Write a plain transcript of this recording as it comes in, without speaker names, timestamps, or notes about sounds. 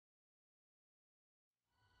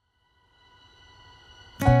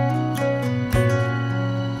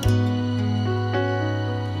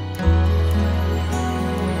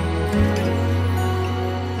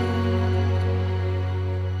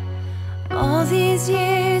All these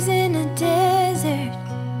years in a desert,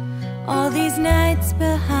 all these nights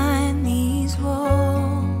behind these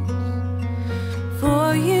walls,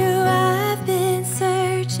 for you I've been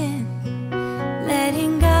searching,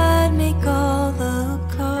 letting God make all the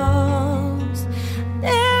calls.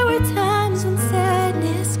 There were times when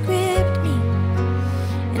sadness gripped me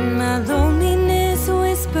and my loneliness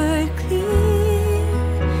whispered clear,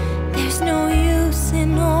 there's no use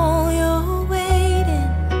in all your waiting,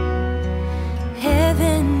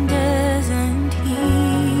 heaven doesn't hear.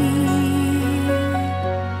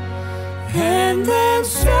 And then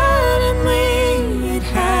suddenly it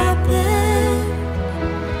happened,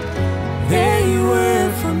 there you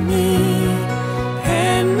were for me,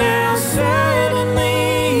 and now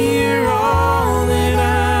suddenly you're all that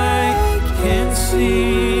I can see.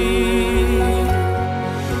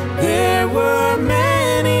 There were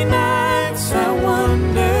many nights I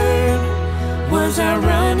wondered, was I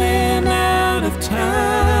running out of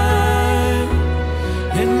time?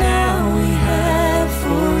 And now we have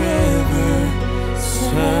forever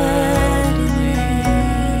suddenly.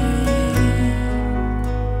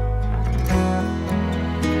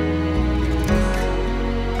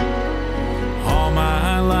 All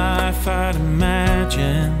my life I'd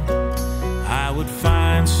imagined I would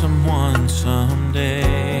find someone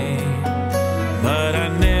someday, but I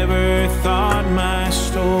never thought my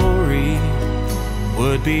story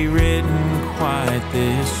would be written quite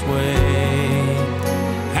this way.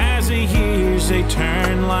 As the years they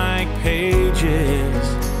turn like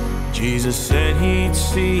pages, Jesus said he'd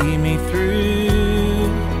see me through.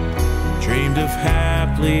 Dreamed of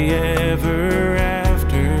happily ever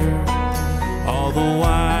after, all the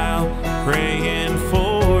while praying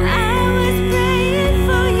for you.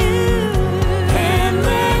 And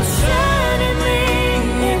then suddenly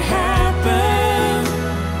it happened,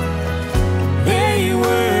 there you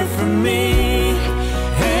were for me,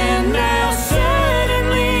 and now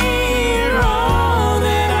suddenly you're all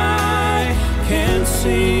that I can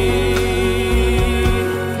see.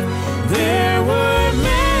 There were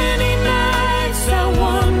many nights I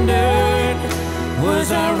wondered,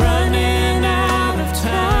 was I right?